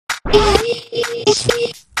Hello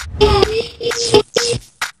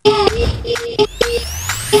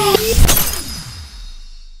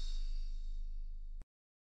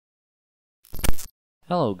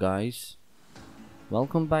guys,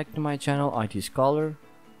 welcome back to my channel IT Scholar.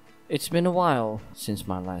 It's been a while since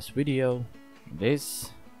my last video.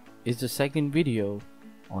 This is the second video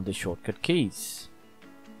on the shortcut keys.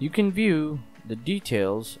 You can view the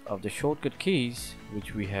details of the shortcut keys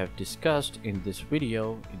which we have discussed in this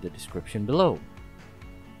video in the description below.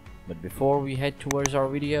 But before we head towards our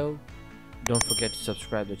video, don't forget to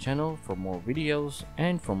subscribe to the channel for more videos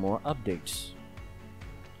and for more updates.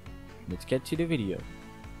 Let's get to the video.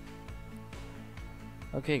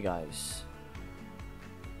 Okay guys,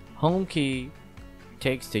 home key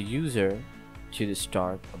takes the user to the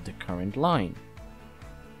start of the current line,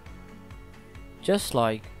 just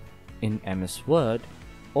like in MS Word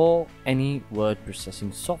or any word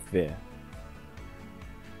processing software.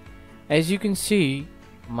 As you can see,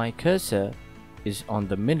 my cursor is on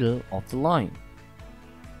the middle of the line,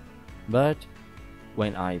 but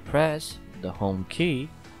when I press the home key,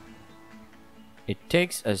 it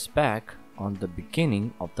takes us back on the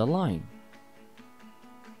beginning of the line.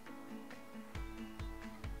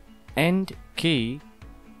 End key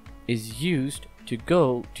is used to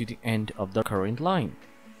go to the end of the current line.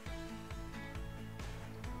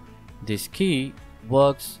 This key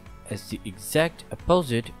works as the exact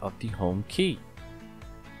opposite of the home key.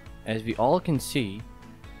 As we all can see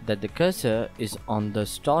that the cursor is on the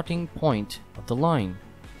starting point of the line,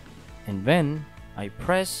 and when I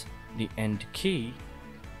press the end key,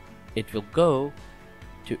 it will go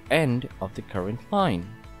to end of the current line.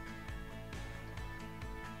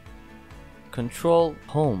 CTRL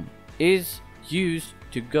Home is used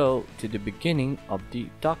to go to the beginning of the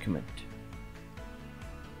document.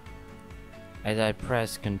 As I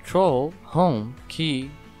press CTRL Home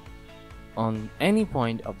key on any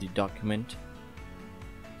point of the document,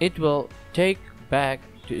 it will take back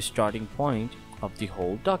to the starting point of the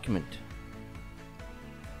whole document.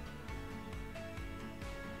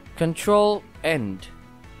 CTRL End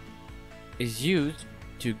is used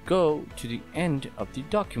to go to the end of the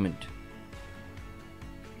document.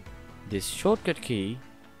 This shortcut key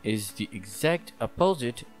is the exact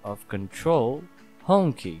opposite of CTRL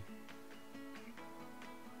Home key.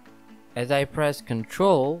 As I press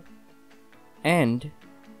CTRL End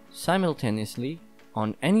simultaneously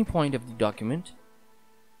on any point of the document,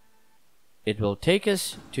 it will take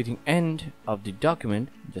us to the end of the document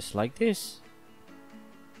just like this.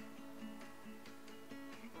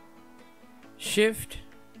 Shift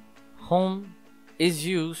Home is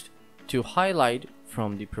used to highlight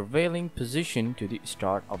from the prevailing position to the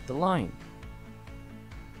start of the line.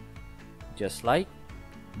 Just like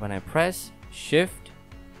when I press Shift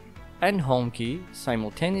and Home key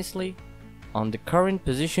simultaneously on the current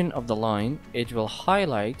position of the line, it will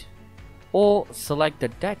highlight or select the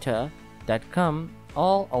data that come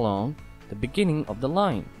all along the beginning of the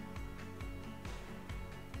line.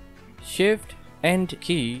 Shift End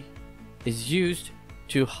key is used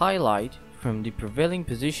to highlight from the prevailing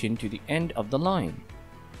position to the end of the line.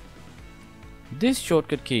 This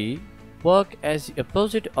shortcut key works as the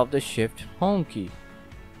opposite of the Shift Home key.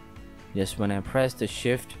 Just when I press the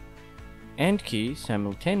Shift End key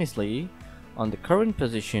simultaneously on the current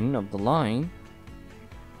position of the line,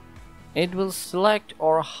 it will select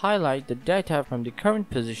or highlight the data from the current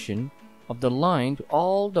position of the line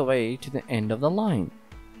all the way to the end of the line.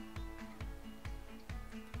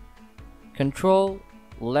 CTRL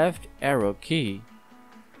Left Arrow key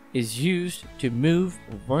is used to move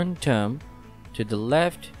one term to the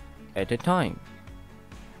left at a time.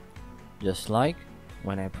 Just like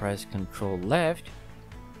when I press CTRL Left,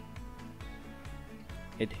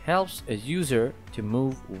 it helps a user to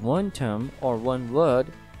move one term or one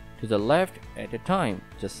word to the left at a time,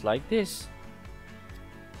 just like this.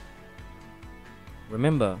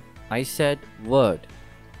 Remember, I said word,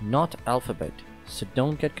 not alphabet, so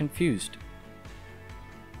don't get confused.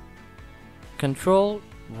 CTRL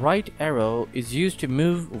Right Arrow is used to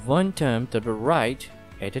move one term to the right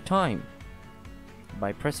at a time.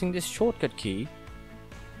 By pressing this shortcut key,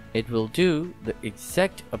 it will do the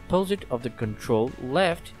exact opposite of the CTRL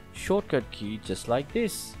Left shortcut key, just like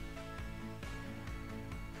this.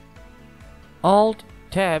 Alt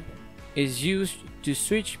Tab is used to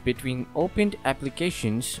switch between opened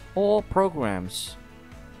applications or programs.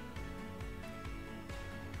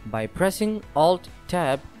 By pressing Alt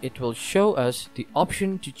Tab, it will show us the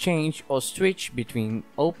option to change or switch between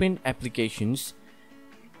open applications,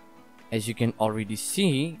 as you can already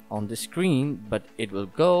see on the screen, but it will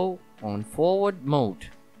go on forward mode.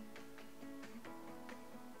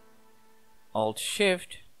 Alt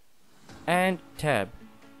Shift and Tab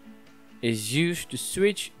is used to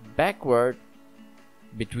switch backward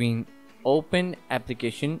between open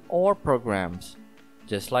application or programs,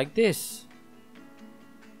 just like this.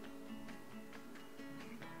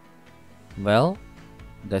 Well,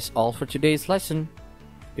 that's all for today's lesson.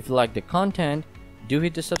 If you like the content, do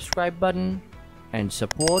hit the subscribe button and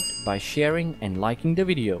support by sharing and liking the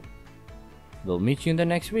video. We'll meet you in the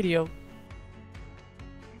next video.